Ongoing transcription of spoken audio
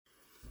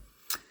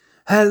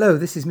Hello,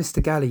 this is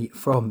Mr. Galley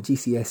from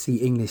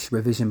GCSE English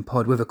Revision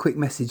Pod with a quick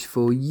message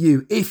for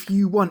you. If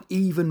you want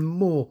even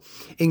more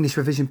English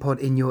Revision Pod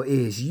in your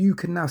ears, you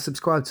can now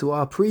subscribe to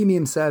our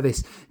premium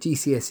service,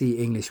 GCSE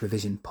English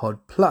Revision Pod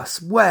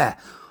Plus, where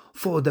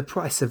for the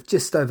price of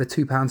just over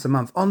 £2 a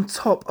month, on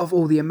top of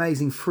all the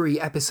amazing free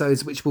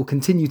episodes which will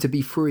continue to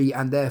be free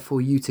and there for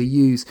you to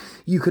use,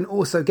 you can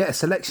also get a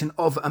selection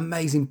of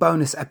amazing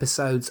bonus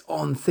episodes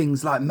on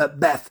things like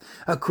Macbeth,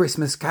 A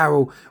Christmas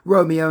Carol,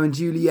 Romeo and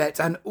Juliet,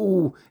 and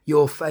all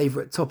your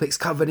favourite topics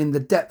covered in the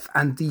depth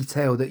and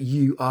detail that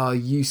you are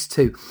used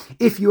to.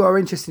 If you are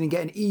interested in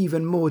getting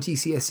even more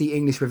GCSE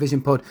English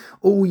Revision Pod,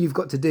 all you've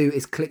got to do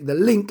is click the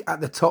link at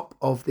the top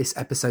of this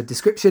episode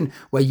description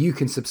where you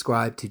can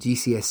subscribe to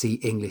GCSE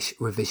English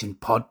Revision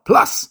Pod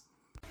Plus.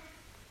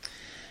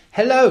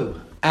 Hello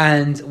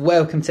and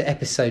welcome to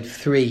episode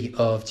 3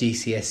 of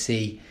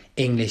GCSE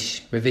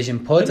English Revision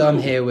Pod. Hello. I'm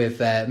here with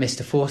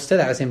Mr. Forster.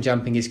 That was him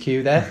jumping his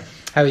cue there.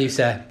 How are you,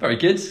 sir? Very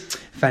good.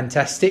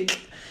 Fantastic.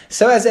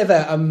 So as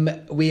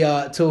ever, we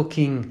are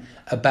talking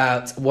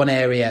about one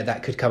area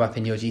that could come up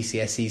in your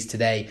GCSEs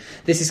today.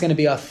 This is going to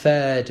be our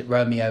third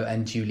Romeo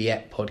and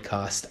Juliet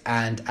podcast.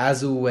 And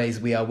as always,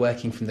 we are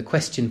working from the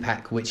question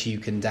pack, which you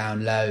can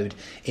download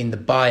in the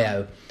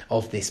bio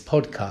of this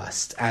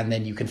podcast. And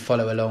then you can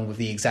follow along with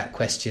the exact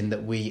question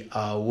that we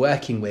are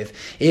working with.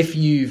 If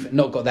you've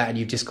not got that and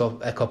you've just got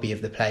a copy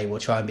of the play, we'll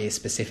try and be as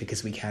specific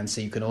as we can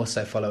so you can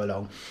also follow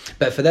along.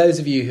 But for those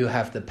of you who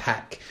have the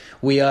pack,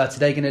 we are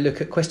today going to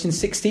look at question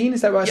 16.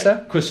 Is that right,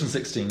 sir? Question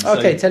 16.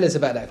 Okay, tell us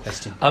about that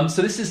question.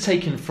 So this is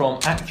taken from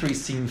Act 3,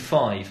 Scene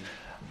 5.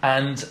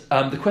 And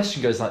the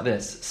question goes like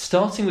this.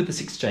 Starting with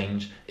this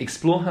exchange,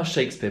 explore how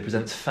Shakespeare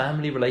presents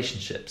family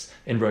relationships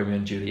in Romeo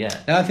and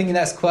Juliet. Now, I'm thinking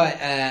that's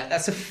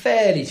that's a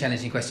fairly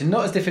challenging question.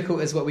 Not as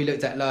difficult as what we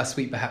looked at last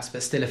week, perhaps,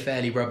 but still a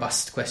fairly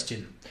robust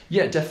question.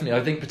 Yeah, definitely.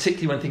 I think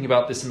particularly when thinking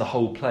about this in the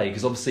whole play,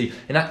 because obviously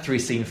in Act 3,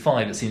 Scene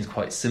 5, it seems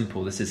quite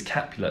simple. This is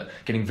Capulet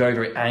getting very,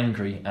 very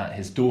angry at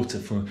his daughter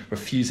for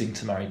refusing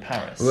to marry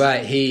Paris.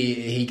 Right,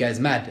 he goes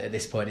mad at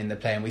this point in the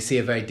play, and we see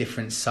a very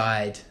different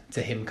side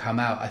to him come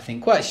out. I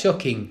think quite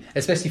shocking,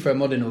 especially for a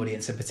modern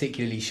audience, a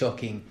particularly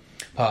shocking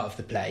part of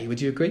the play. Would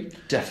you agree?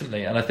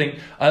 Definitely. And I think,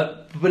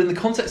 but in the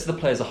context of the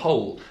play as a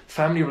whole,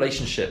 family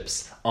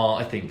relationships are,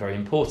 I think, very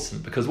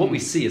important because what we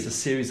see is a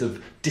series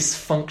of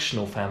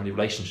dysfunctional family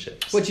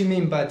relationships. What do you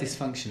mean by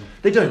dysfunctional?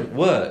 They don't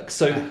work.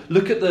 So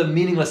look at the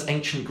meaningless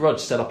ancient grudge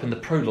set up in the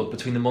prologue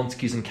between the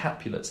Montagues and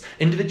Capulets.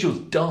 Individuals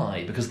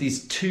die because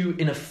these two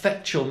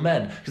ineffectual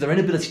men, because their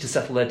inability to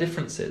settle their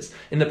differences.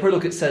 In the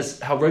prologue it says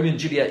how Romeo and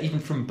Juliet, even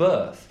from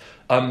birth,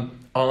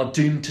 are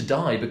doomed to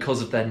die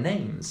because of their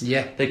names.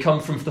 Yeah. They come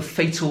from the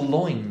fatal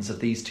loins of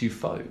these two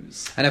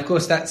foes. And of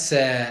course that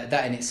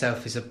in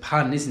itself is a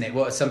pun, isn't it?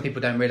 What some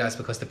people don't realise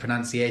because the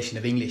pronunciation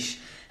of English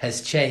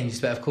has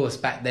changed, but of course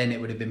back then it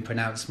would have been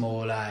pronounced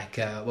more like,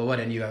 why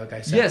don't you have a go,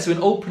 sir? Yeah, so in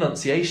old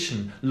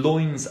pronunciation,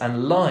 loins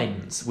and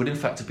lines would in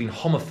fact have been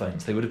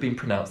homophones. They would have been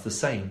pronounced the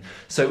same.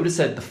 So it would have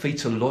said the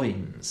fatal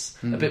loins,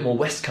 a bit more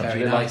West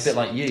Country, nice. a bit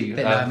like you, a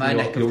bit like my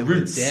neck of the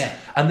roots. Yeah.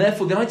 And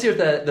therefore the idea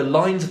of the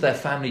lines of their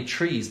family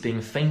trees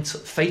being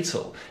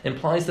fatal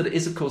implies that it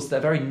is, of course, their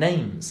very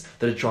names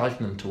that are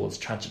driving them towards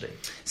tragedy.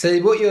 So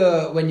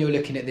when you're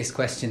looking at this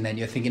question, then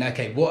you're thinking,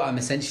 okay, what I'm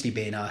essentially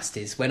being asked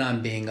is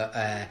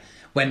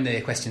when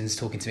the question's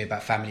talking to me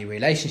about family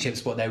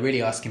relationships, what they're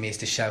really asking me is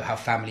to show how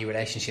family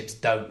relationships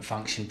don't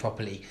function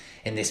properly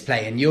in this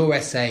play. And your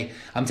essay,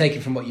 I'm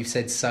taking from what you've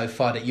said so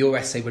far, that your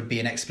essay would be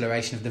an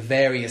exploration of the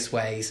various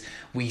ways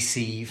we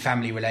see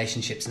family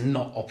relationships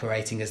not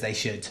operating as they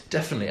should.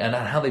 Definitely, and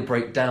how they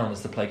break down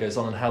as the play goes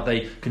on and how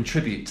they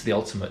contribute to the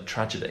ultimate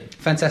tragedy.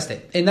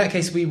 Fantastic. In that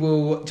case, we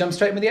will jump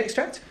straight with the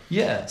extract?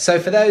 Yeah. So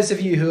for those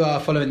of you who are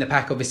following the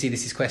pack, obviously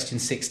this is question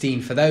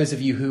 16. For those of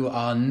you who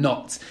are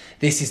not,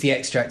 this is the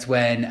extract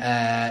when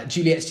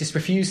Juliet's just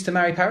refused to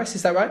marry Paris,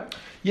 is that right?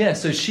 Yeah,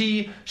 so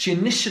she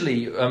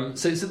initially...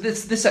 So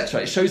this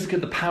extract shows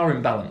the power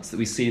imbalance that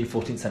we see in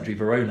 14th century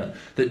Verona.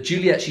 That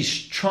Juliet,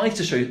 she tries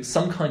to show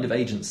some kind of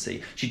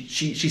agency.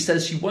 She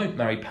says she won't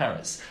marry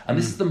Paris. And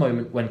this is the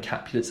moment when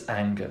Capulet's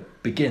anger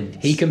begins.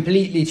 He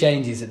completely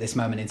changes at this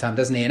moment in time,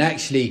 doesn't he? And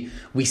actually,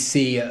 we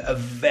see a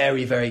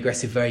very, very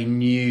aggressive, very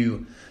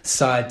new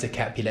side to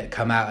Capulet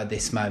come out at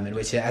this moment,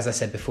 which, as I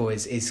said before,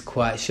 is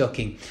quite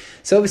shocking.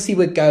 So obviously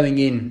we're going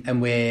in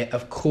and we're,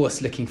 of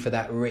course, looking for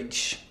that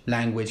rich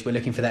language. We're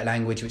looking for that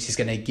language which is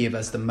going to give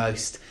us the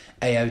most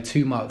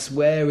AO2 marks.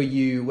 Where are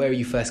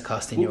you first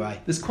casting your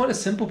eye? There's quite a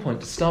simple point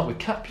to start with.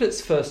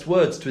 Capulet's first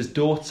words to his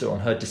daughter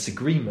on her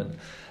disagreement,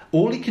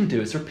 all he can do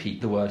is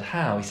repeat the word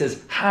how. He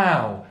says,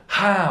 how,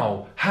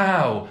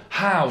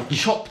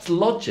 chopped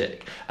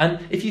logic. And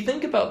if you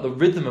think about the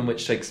rhythm in which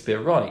Shakespeare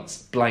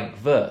writes, blank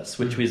verse,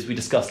 which we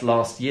discussed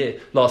last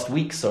week, feels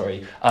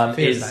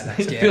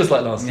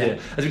like last year.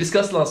 As we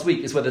discussed last week,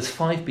 is where there's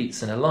 5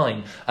 beats in a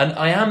line. And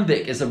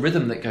iambic is a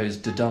rhythm that goes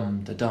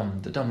da-dum, da-dum,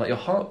 da-dum, like your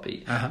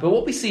heartbeat. Uh-huh. But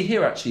what we see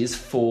here actually is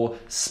 4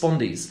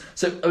 spondies.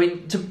 So, I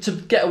mean, to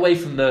get away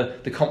from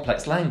the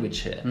complex language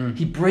here,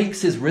 he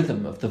breaks his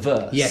rhythm of the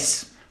verse.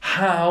 Yes.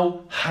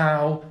 How?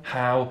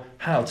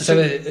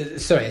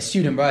 Sorry, a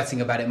student writing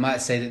about it might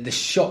say that the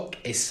shock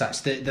is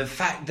such that the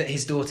fact that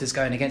his daughter's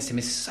going against him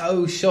is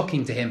so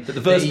shocking to him that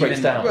the verse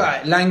breaks down.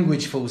 Right,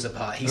 language falls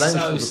apart. He's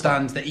so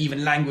stunned that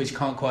even language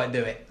can't quite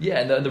do it.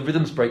 Yeah, and the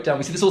rhythms break down.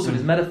 We see this also in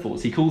his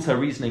metaphors. He calls her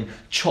reasoning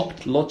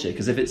chopped logic,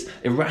 as if it's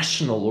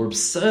irrational or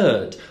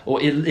absurd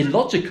or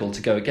illogical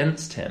to go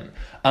against him.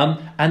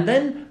 And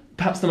then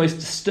perhaps the most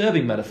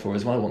disturbing metaphor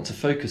is what I want to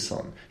focus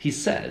on. He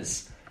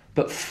says,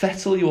 "But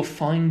fettle your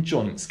fine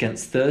joints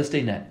 'gainst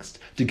Thursday next,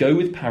 to go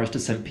with Paris to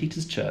St.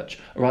 Peter's Church,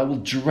 or I will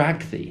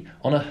drag thee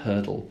on a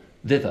hurdle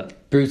thither."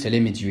 Brutal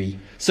imagery.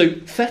 So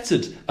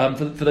fettered,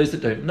 for those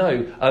that don't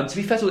know, to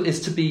be fettered is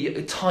to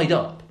be tied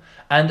up.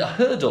 And a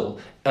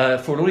hurdle,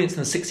 for an audience in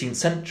the 16th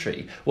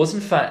century, was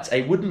in fact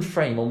a wooden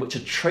frame on which a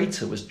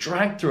traitor was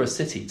dragged through a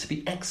city to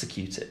be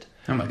executed.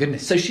 Oh my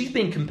goodness. So she's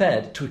being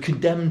compared to a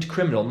condemned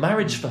criminal.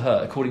 Marriage for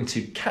her, according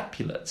to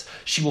Capulet,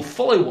 she will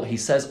follow what he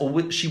says,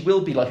 or she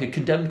will be like a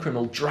condemned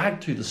criminal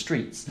dragged through the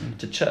streets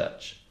to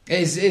church.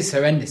 It's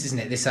horrendous, isn't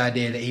it? This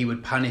idea that he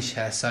would punish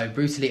her so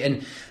brutally.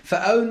 And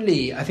for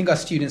only, I think our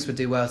students would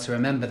do well to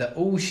remember that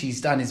all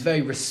she's done is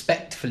very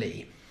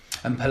respectfully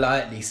and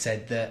politely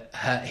said that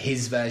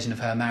his version of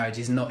her marriage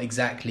is not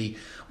exactly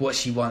what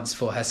she wants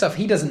for herself.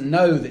 He doesn't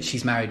know that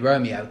she's married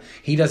Romeo.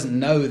 He doesn't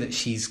know that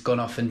she's gone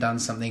off and done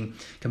something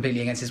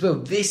completely against his will.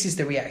 This is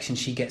the reaction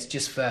she gets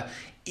just for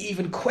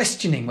even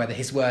questioning whether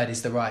his word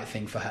is the right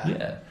thing for her.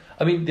 Yeah.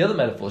 I mean, the other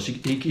metaphor,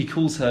 he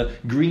calls her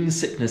green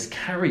sickness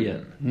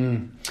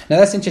carrion. Now,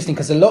 that's interesting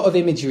because a lot of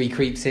imagery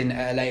creeps in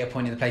at a later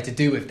point in the play to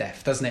do with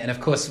death, doesn't it? And of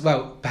course,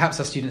 well, perhaps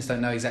our students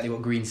don't know exactly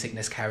what green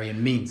sickness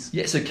carrion means.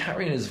 Yeah, so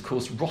carrion is, of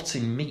course,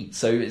 rotting meat.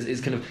 So it's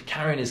kind of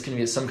carrion is going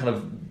to be some kind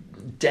of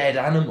dead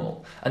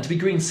animal, and to be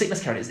green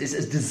sickness carrion is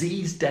a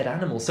diseased dead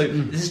animal. So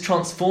this has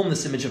transformed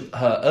this image of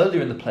her earlier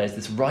in the play as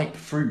this ripe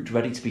fruit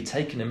ready to be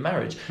taken in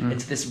marriage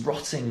into this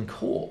rotting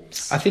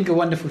corpse. I think a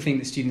wonderful thing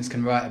that students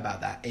can write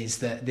about that is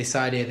that this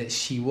idea that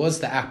she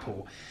was the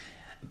apple,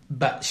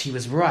 but she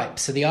was ripe.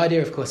 So the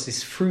idea, of course,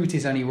 this fruit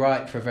is only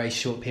ripe for a very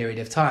short period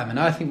of time. And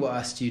I think what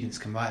our students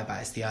can write about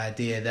is the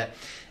idea that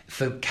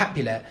for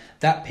Capulet,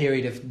 that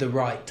period of the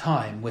right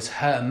time was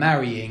her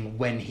marrying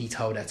when he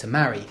told her to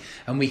marry.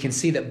 And we can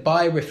see that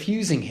by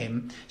refusing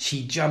him,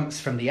 she jumps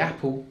from the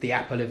apple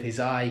of his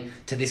eye,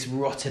 to this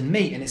rotten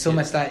meat. And it's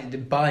almost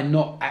like by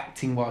not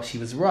acting while she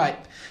was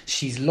ripe,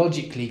 she's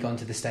logically gone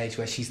to the stage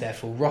where she's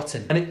therefore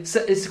rotten. And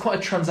it's quite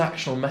a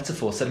transactional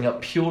metaphor, setting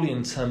up purely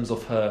in terms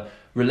of her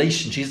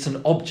relation. She's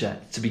an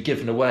object to be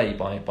given away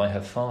by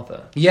her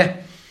father. Yeah.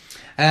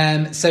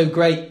 So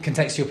great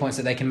contextual points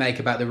that they can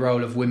make about the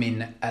role of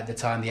women at the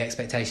time, the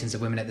expectations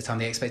of women at the time,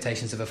 the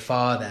expectations of a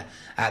father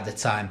at the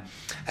time.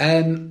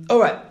 All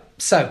right,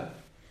 so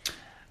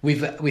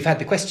we've had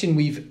the question,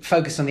 we've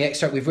focused on the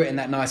extract, we've written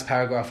that nice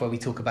paragraph where we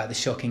talk about the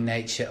shocking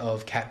nature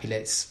of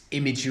Capulet's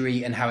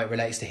imagery and how it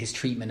relates to his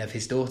treatment of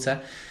his daughter.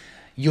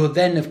 You're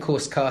then, of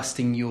course,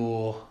 casting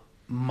your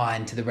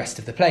mind to the rest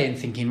of the play and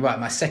thinking, right,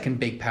 my second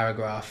big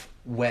paragraph,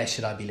 where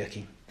should I be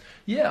looking?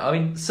 Yeah, I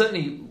mean,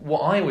 certainly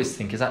what I always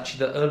think is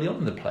actually that early on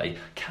in the play,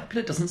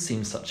 Capulet doesn't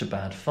seem such a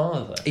bad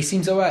father. He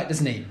seems all right,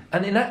 doesn't he?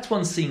 And in Act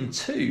 1, Scene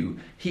 2,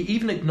 he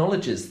even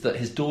acknowledges that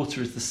his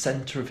daughter is the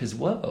centre of his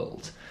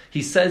world.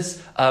 He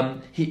says,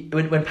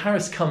 when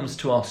Paris comes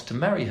to ask to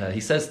marry her, he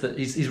says that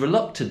he's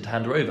reluctant to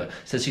hand her over. He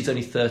says she's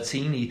only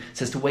 13. He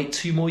says to wait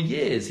 2 more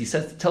years. He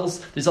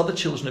tells his other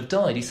children have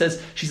died. He says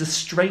she's a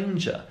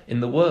stranger in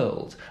the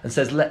world, and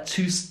says let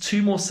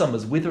two more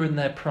summers wither in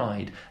their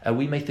pride,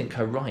 we may think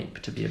her ripe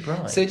to be a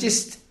bride. So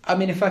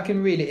if I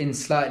can reel it in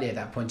slightly at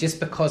that point, just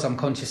because I'm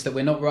conscious that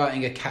we're not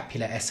writing a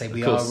Capulet essay,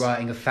 we are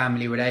writing a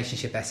family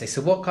relationship essay.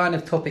 So what kind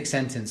of topic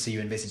sentence are you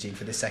envisaging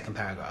for this second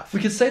paragraph? We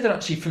could say that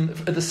actually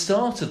at the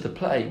start of the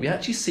play, we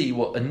actually see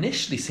what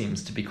initially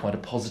seems to be quite a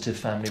positive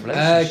family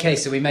relationship. Okay,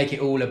 so we make it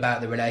all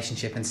about the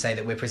relationship and say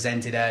that we're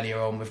presented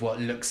earlier on with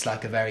what looks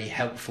like a very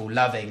helpful,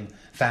 loving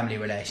family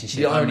relationship.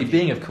 The irony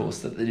being, of course,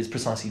 that it is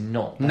precisely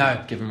not that,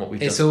 no, given what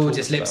we've it's just all talked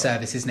just lip about.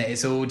 service, isn't it?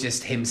 It's all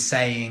just him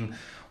saying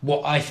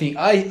what I think.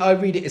 I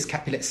read it as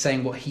Capulet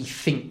saying what he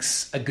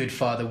thinks a good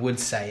father would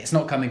say. It's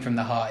not coming from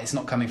the heart. It's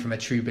not coming from a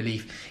true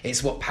belief.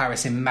 It's what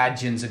Paris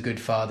imagines a good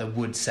father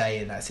would say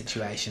in that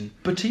situation.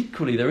 But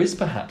equally, there is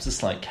perhaps a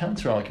slight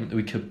counter-argument that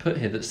we could put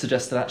here that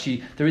suggests that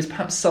actually there is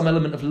perhaps some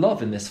element of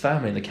love in this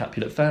family, in the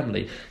Capulet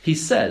family. He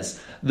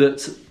says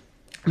that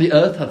the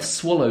earth hath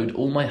swallowed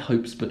all my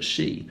hopes but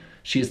she.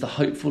 She is the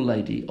hopeful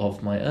lady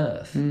of my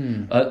earth.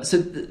 So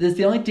there's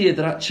the idea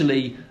that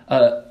actually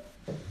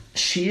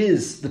she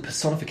is the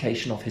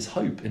personification of his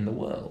hope in the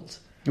world.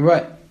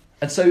 Right.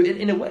 And so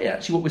in a way,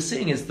 actually, what we're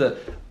seeing is that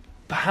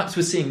perhaps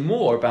we're seeing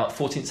more about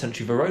 14th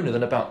century Verona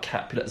than about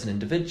Capulet as an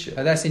individual.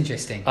 Oh, that's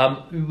interesting.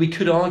 We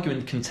could argue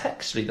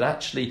contextually that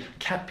actually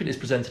Capulet is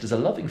presented as a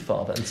loving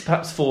father, and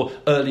perhaps for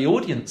early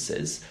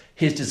audiences,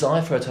 his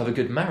desire for her to have a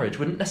good marriage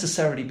wouldn't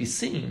necessarily be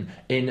seen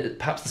in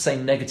perhaps the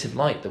same negative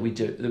light that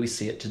we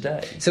see it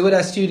today. So would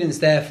our students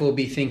therefore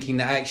be thinking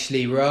that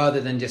actually,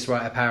 rather than just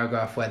write a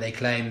paragraph where they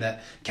claim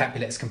that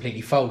Capulet is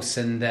completely false,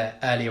 and that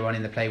earlier on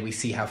in the play we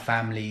see how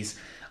families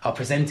are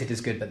presented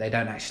as good but they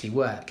don't actually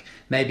work,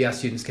 maybe our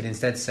students could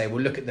instead say,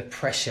 well, look at the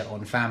pressure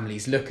on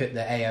families, look at the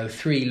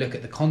AO3, look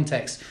at the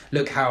context,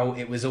 look how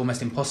it was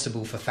almost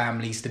impossible for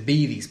families to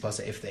be these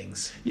positive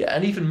things. Yeah,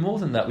 and even more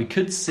than that, we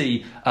could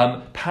see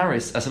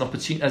Paris as an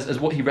opportunity, as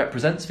what he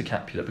represents for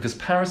Capulet, because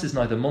Paris is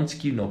neither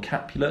Montague nor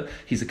Capulet.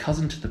 He's a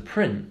cousin to the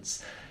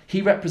prince.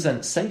 He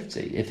represents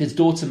safety. If his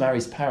daughter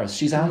marries Paris,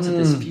 she's out of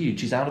this feud.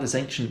 She's out of this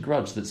ancient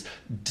grudge that's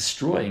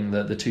destroying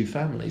the two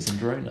families in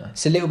Verona.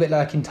 It's a little bit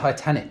like in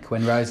Titanic,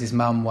 when Rose's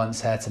mum wants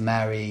her to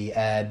marry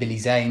Billy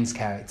Zane's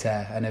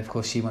character, and of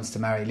course she wants to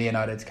marry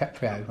Leonardo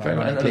DiCaprio.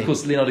 And of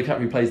course Leonardo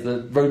DiCaprio plays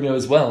the Romeo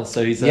as well,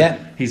 so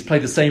he's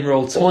played the same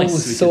role twice.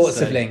 All sorts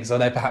of links,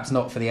 although perhaps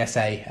not for the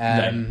essay.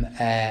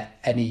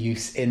 Any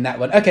use in that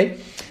one. Okay,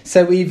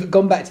 so we've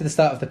gone back to the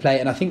start of the play,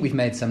 and I think we've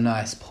made some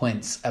nice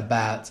points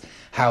about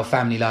how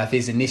family life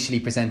is initially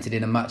presented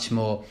in a much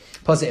more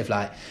positive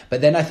light.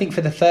 But then I think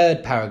for the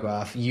third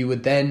paragraph, you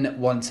would then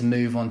want to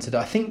move on to,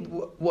 I think,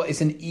 what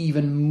is an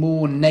even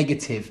more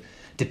negative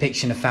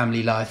depiction of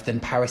family life than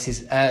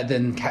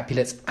than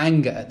Capulet's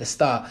anger at the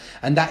start.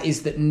 And that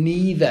is that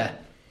neither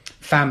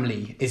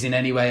family is in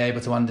any way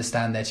able to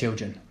understand their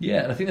children.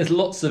 Yeah, and I think there's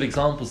lots of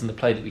examples in the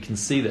play that we can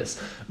see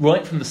this.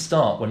 Right from the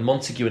start, when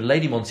Montague and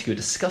Lady Montague are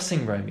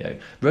discussing Romeo,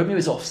 Romeo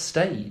is off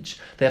stage.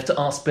 They have to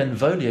ask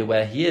Benvolio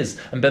where he is,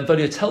 and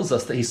Benvolio tells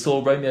us that he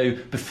saw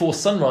Romeo before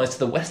sunrise to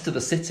the west of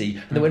the city,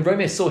 and that when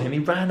Romeo saw him, he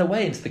ran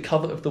away into the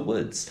cover of the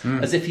woods,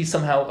 as if he's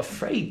somehow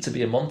afraid to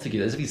be a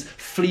Montague, as if he's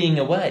fleeing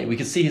away. We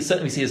could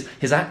certainly see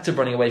his act of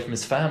running away from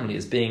his family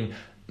as being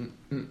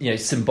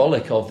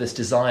symbolic of this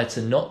desire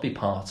to not be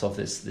part of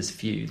this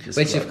feud.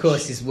 Which, of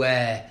course, is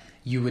where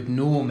you would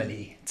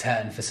normally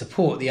turn for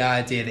support. The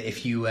idea that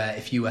if you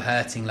were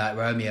hurting like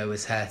Romeo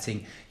was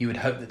hurting, you would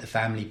hope that the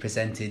family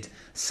presented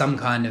some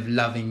kind of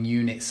loving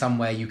unit,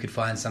 somewhere you could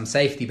find some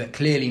safety. But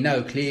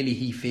clearly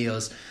he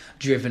feels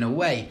driven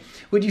away.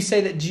 Would you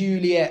say that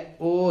Juliet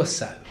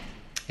also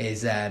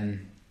is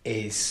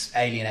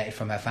alienated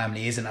from her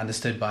family, isn't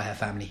understood by her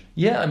family?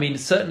 Yeah, I mean,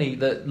 certainly,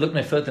 look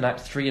no further than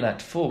Act 3 and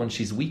Act 4, when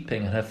she's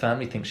weeping and her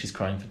family thinks she's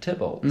crying for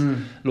Tybalt.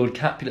 Lord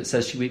Capulet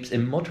says she weeps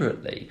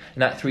immoderately.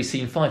 In Act 3,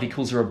 Scene 5, he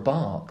calls her a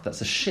bark,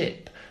 that's a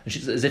ship, and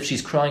she's, as if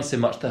she's crying so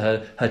much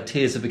that her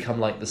tears have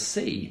become like the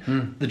sea.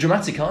 The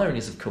dramatic irony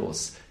is, of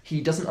course, he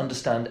doesn't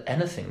understand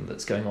anything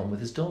that's going on with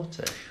his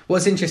daughter.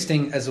 What's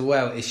interesting as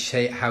well is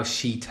how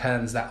she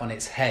turns that on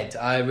its head.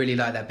 I really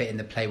like that bit in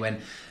the play when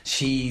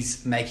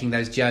she's making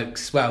those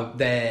jokes. Well,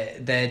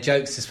 they're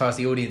jokes as far as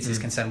the audience is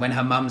concerned. When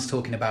her mum's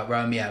talking about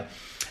Romeo,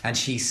 and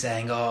she's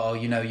saying, "Oh,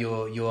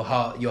 your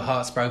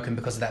heart's broken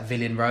because of that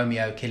villain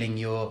Romeo killing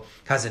your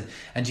cousin,"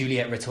 and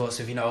Juliet retorts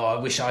with, "Oh, I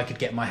wish I could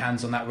get my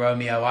hands on that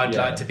Romeo. I'd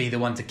like to be the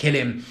one to kill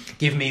him.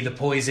 Give me the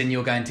poison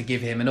you're going to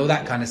give him," and all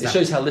that kind of stuff. It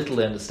shows how little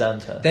they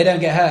understand her. They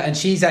don't get her, and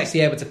she's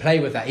actually able to play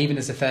with that. Even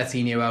as a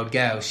 13-year-old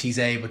girl, she's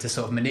able to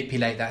sort of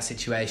manipulate that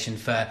situation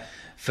for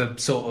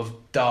sort of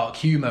dark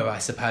humour, I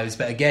suppose.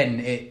 But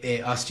again,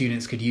 our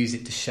students could use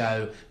it to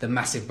show the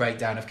massive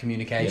breakdown of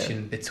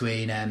communication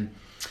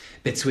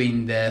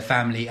between the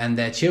family and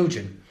their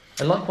children.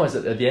 And likewise,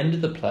 at the end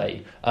of the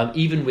play,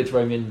 even with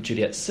Romeo and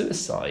Juliet's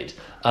suicide,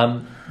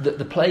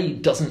 the play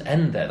doesn't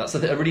end there. That's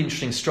a really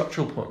interesting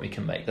structural point we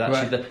can make. That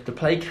actually the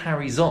play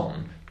carries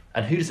on,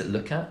 and who does it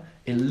look at?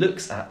 It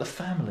looks at the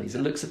families.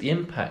 It looks at the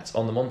impact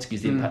on the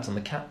Montagues, the impact on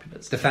the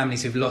Capulets. The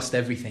families who've lost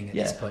everything at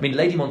this point. I mean,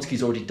 Lady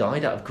Montague's already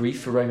died out of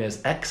grief for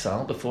Romeo's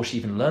exile before she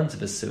even learns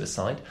of his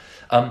suicide.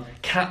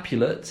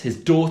 Capulet, his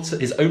daughter,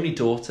 his only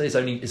daughter, his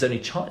only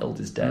child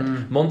is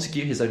dead.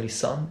 Montague, his only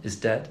son, is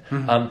dead.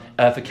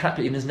 For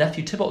Capulet, even his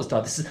nephew Tybalt has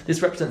died.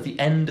 This represents the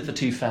end of the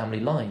two family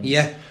lines.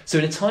 Yeah. So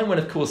in a time when,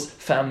 of course,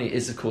 family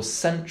is, of course,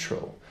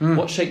 central,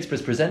 what Shakespeare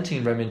is presenting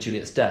in Romeo and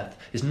Juliet's death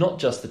is not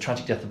just the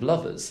tragic death of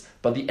lovers,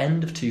 but the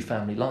end of two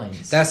family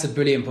lines. That's a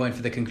brilliant point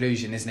for the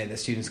conclusion, isn't it? That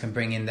students can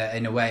bring in that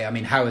in a way. I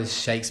mean, how has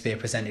Shakespeare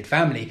presented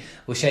family?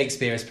 Well,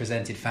 Shakespeare has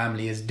presented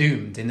family as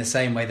doomed in the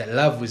same way that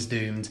love was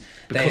doomed.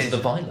 Because of the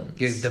violence.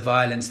 Because the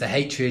violence, the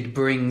hatred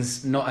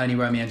brings not only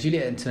Romeo and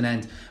Juliet to an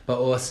end, but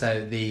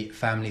also the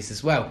families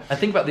as well. And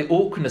think about the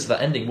awkwardness of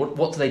that ending.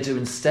 What do they do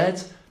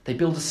instead? They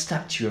build a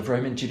statue of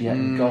Romeo and Juliet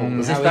in gold,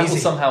 as if that will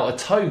somehow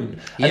atone.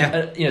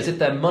 And, as if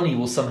their money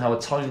will somehow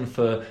atone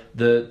for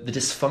the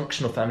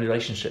dysfunctional family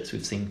relationships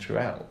we've seen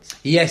throughout.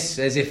 Yes,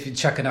 as if you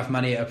chuck enough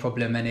money at a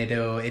problem and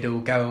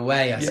it'll go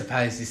away, I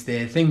suppose, is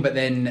the thing. But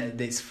then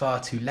it's far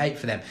too late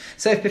for them.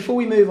 So before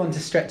we move on to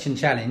Stretch and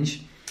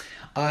Challenge,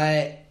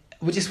 I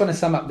we just want to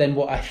sum up then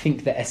what I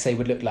think the essay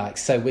would look like.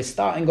 So we're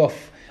starting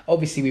off,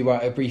 obviously we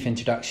write a brief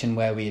introduction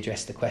where we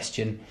address the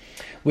question.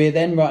 We're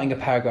then writing a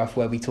paragraph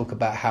where we talk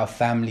about how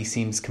family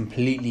seems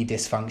completely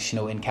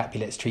dysfunctional in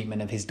Capulet's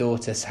treatment of his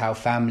daughter, so how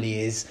family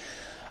is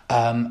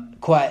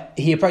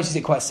he approaches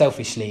it quite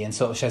selfishly and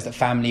sort of shows that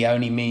family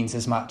only means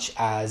as much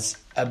as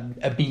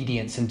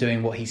obedience and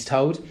doing what he's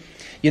told.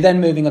 You're then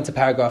moving on to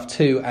paragraph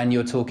 2 and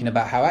you're talking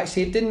about how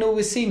actually it didn't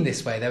always seem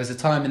this way. There was a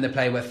time in the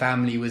play where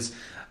family was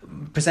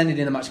presented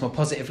in a much more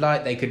positive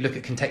light. They could look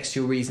at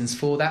contextual reasons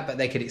for that, but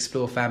they could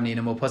explore family in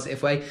a more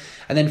positive way.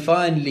 And then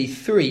finally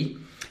 3,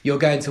 you're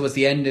going towards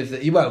the end of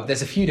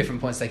there's a few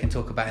different points they can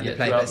talk about in the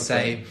play, but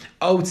say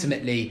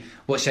ultimately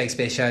what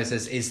Shakespeare shows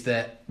us is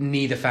that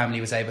neither family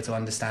was able to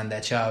understand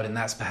their child, and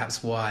that's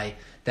perhaps why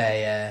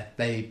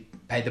they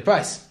paid the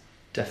price.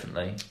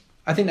 Definitely.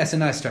 I think that's a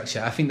nice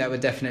structure. I think that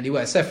would definitely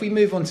work. So if we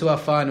move on to our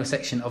final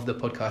section of the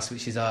podcast,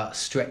 which is our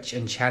stretch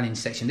and challenge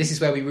section, this is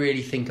where we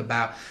really think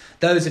about,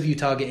 those of you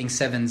targeting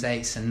 7s,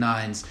 8s and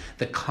 9s,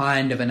 the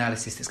kind of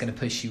analysis that's going to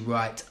push you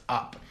right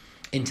up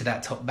into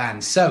that top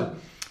band. So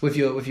with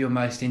your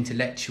most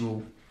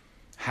intellectual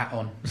hat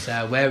on,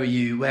 so where are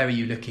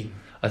you looking?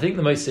 I think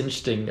the most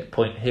interesting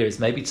point here is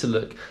maybe to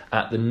look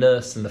at the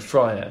nurse and the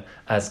friar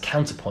as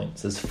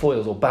counterpoints, as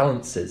foils or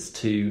balances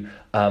to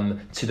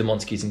the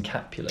Montagues and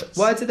Capulets.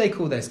 Why do they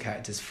call those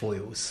characters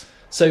foils?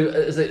 So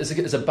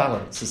as a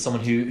balance, as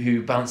someone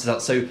who balances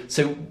out.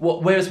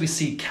 Whereas we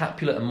see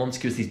Capulet and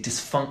Montague as these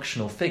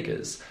dysfunctional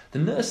figures, the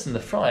nurse and the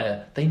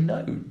friar, they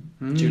know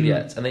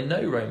Juliet and they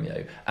know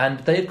Romeo, and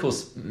they of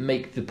course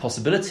make the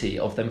possibility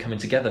of them coming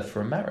together for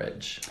a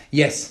marriage.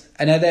 Yes.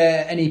 And are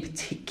there any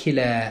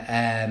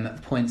particular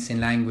points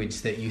in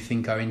language that you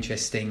think are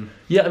interesting?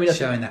 Yeah, I mean,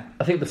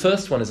 I think the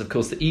first one is, of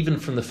course, that even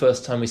from the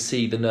first time we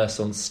see the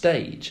nurse on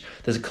stage,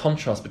 there's a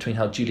contrast between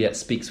how Juliet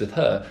speaks with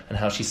her and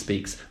how she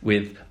speaks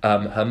with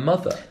her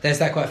mother. There's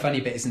that quite funny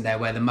bit, isn't there,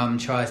 where the mum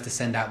tries to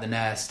send out the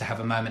nurse to have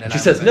a moment alone. She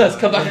says, "Nurse,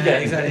 come back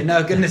again." Exactly.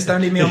 No, goodness,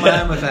 don't leave me on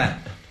my own with that.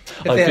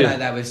 I feel like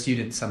that with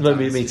students sometimes.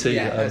 No, me too.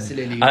 Yeah,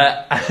 absolutely.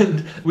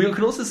 And we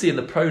can also see in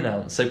the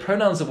pronouns. So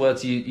pronouns are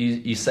words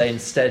you say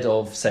instead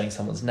of saying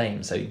someone's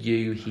name. So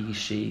you, he,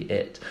 she,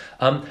 it.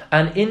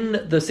 And in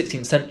the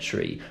 16th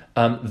century,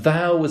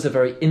 thou was a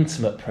very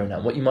intimate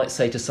pronoun. What you might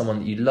say to someone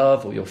that you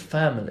love or your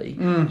family.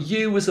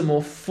 You was a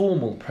more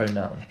formal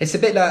pronoun. It's a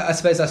bit like, I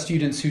suppose, our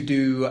students who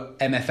do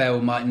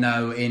MFL might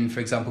know in, for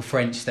example,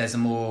 French, there's a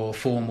more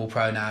formal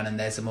pronoun and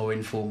there's a more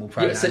informal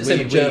pronoun. Yeah, so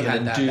in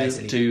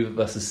German, du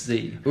versus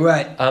sie. Right.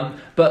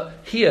 But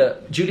here,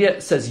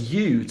 Juliet says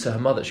you to her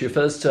mother. She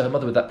refers to her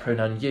mother with that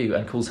pronoun you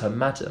and calls her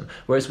madam.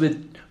 Whereas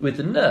with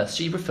the nurse,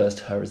 she refers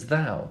to her as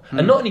thou.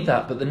 And not only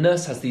that, but the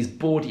nurse has these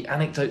bawdy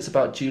anecdotes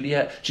about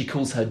Juliet. She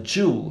calls her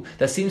Jewel.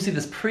 There seems to be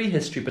this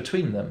prehistory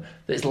between them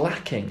that is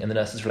lacking in the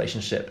nurse's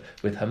relationship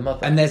with her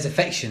mother. And there's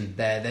affection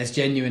there. There's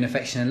genuine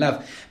affection and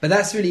love. But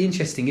that's really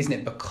interesting, isn't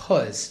it?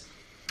 Because...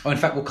 in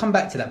fact, we'll come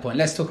back to that point.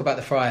 Let's talk about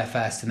the friar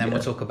first, and then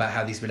we'll talk about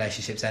how these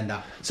relationships end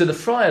up. So the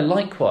friar,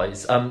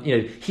 likewise,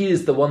 he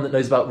is the one that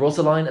knows about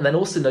Rosaline, and then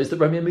also knows that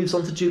Romeo moves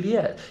on to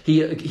Juliet.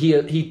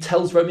 He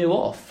tells Romeo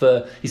off.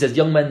 He says,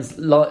 "Young men's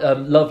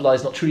love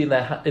lies not truly in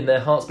their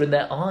hearts, but in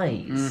their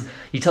eyes."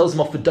 He tells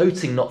them off for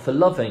doting, not for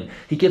loving.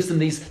 He gives them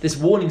this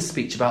warning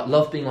speech about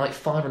love being like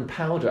fire and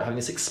powder, having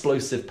this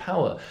explosive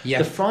power. Yeah.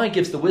 The friar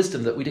gives the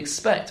wisdom that we'd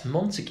expect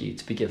Montague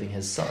to be giving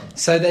his son.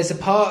 So there's a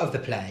part of the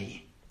play.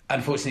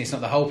 Unfortunately, it's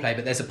not the whole play,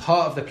 but there's a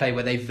part of the play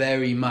where they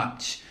very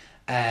much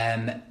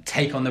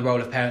take on the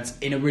role of parents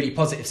in a really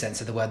positive sense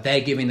of the word.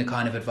 They're giving the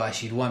kind of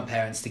advice you'd want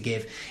parents to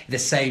give, the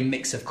same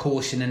mix of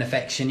caution and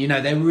affection.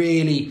 They're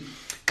really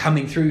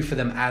coming through for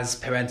them as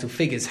parental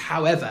figures.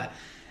 However,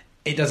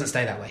 it doesn't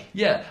stay that way.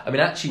 Yeah, I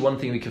mean, actually, one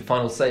thing we could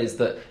finally say is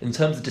that in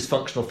terms of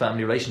dysfunctional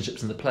family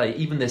relationships in the play,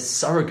 even this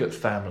surrogate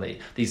family,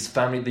 the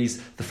friar and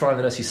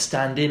the nurse who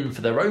stand in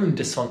for their own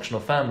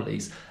dysfunctional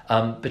families,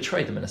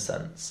 betray them in a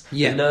sense.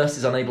 Yeah. The nurse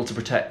is unable to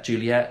protect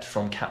Juliet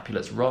from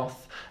Capulet's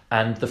wrath,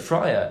 and the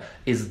friar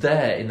is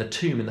there in the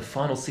tomb in the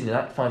final scene in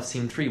Act 5,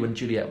 Scene 3, when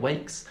Juliet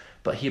wakes,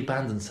 but he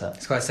abandons her.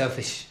 It's quite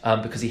selfish.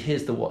 Because he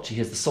hears the watch, he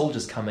hears the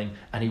soldiers coming,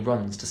 and he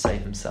runs to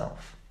save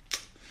himself.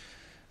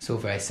 It's all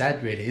very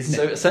sad, really, isn't it?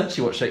 So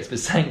essentially what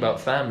Shakespeare's saying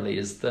about family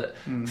is that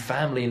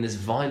family in this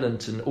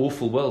violent and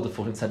awful world of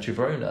 14th century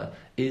Verona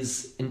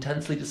is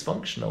intensely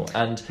dysfunctional.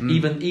 And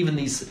even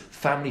these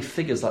family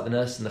figures like the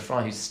nurse and the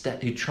friar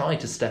who try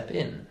to step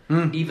in,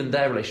 even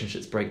their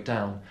relationships break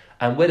down.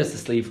 And where does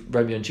this leave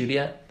Romeo and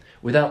Juliet?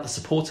 Without the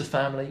support of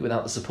family,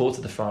 without the support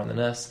of the friar and the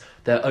nurse,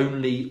 their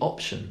only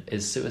option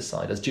is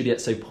suicide. As Juliet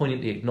so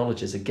poignantly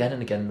acknowledges again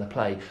and again in the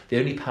play, the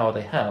only power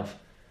they have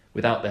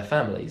without their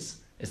families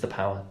is the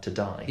power to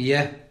die.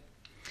 Yeah.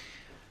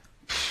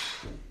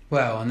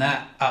 Well, on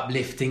that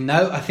uplifting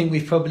note, I think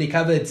we've probably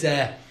covered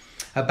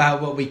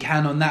about what we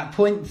can on that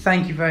point.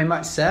 Thank you very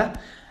much, sir.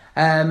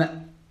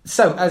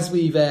 So, as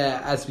we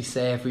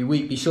say every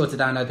week, be sure to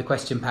download the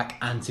question pack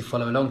and to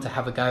follow along to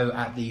have a go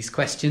at these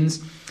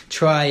questions.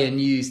 try and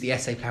use the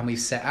essay plan we've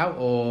set out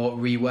or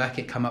rework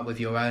it, come up with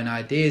your own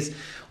ideas.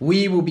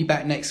 We will be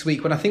back next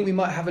week when I think we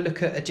might have a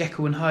look at a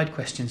Jekyll and Hyde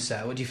question,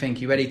 sir. What do you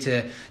think? You ready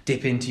to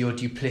dip into your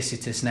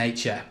duplicitous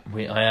nature?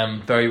 I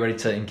am very ready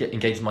to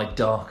engage my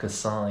darker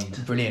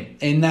side.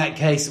 Brilliant. In that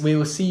case, we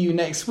will see you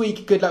next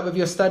week. Good luck with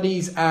your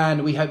studies,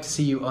 and we hope to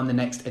see you on the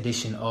next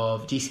edition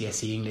of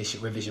GCSE English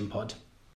Revision Pod.